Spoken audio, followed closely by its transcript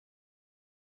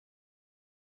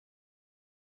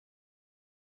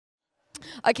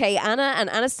Okay, Anna and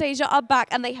Anastasia are back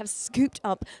and they have scooped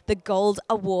up the Gold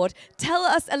Award. Tell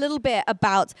us a little bit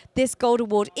about this Gold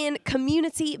Award in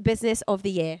Community Business of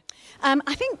the Year.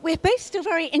 I think we're both still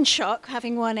very in shock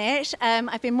having won it.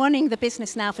 I've been running the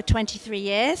business now for 23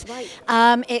 years.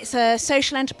 Right. It's a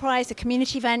social enterprise, a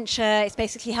community venture. It's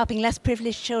basically helping less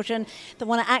privileged children that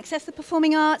want to access the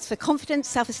performing arts for confidence,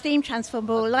 self-esteem,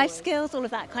 transformable life skills, all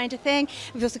of that kind of thing.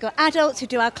 We've also got adults who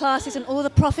do our classes and all the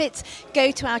profits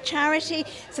go to our charity.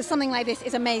 So something like this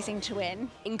is amazing to win.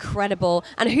 Incredible.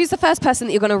 And who's the first person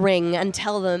that you're going to ring and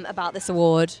tell them about this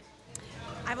award?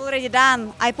 I've already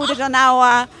done. I put it on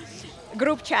our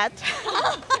group chat.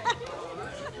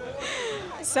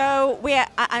 So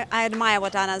I admire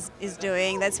what Anna is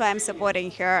doing. That's why I'm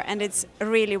supporting her, and it's a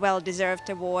really well-deserved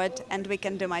award, and we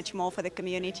can do much more for the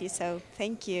community. So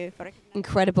thank you for it.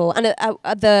 Incredible. And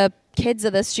are the kids, are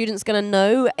the students going to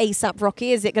know ASAP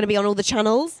Rocky? Is it going to be on all the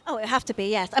channels? Oh, it'll have to be,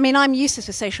 yes. I mean, I'm useless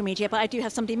with social media, but I do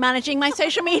have somebody managing my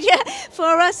social media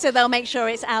for us, so they'll make sure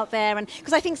it's out there. And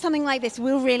because I think something like this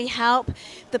will really help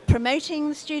the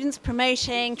students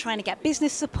promoting, trying to get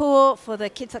business support for the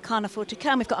kids that can't afford to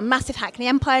come. We've got a massive Hackney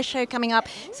Empire show coming up,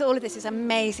 so all of this is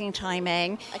amazing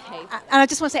timing. Okay. And I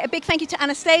just want to say a big thank you to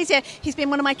Anastasia, who's been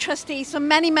one of my trustees for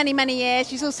many, many, many years.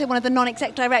 She's also one of the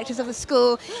non-exec directors of the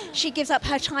school. She gives up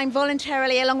her time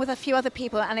voluntarily along with a few other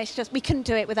people, and it's just, we couldn't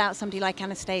do it without somebody like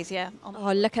Anastasia.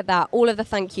 Oh, look at that. All of the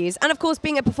thank yous. And of course,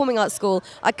 being a performing arts school,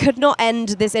 I could not end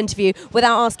this interview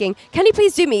without asking, can you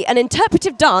please do me an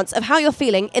interpretive dance of how you're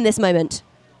feeling in this moment?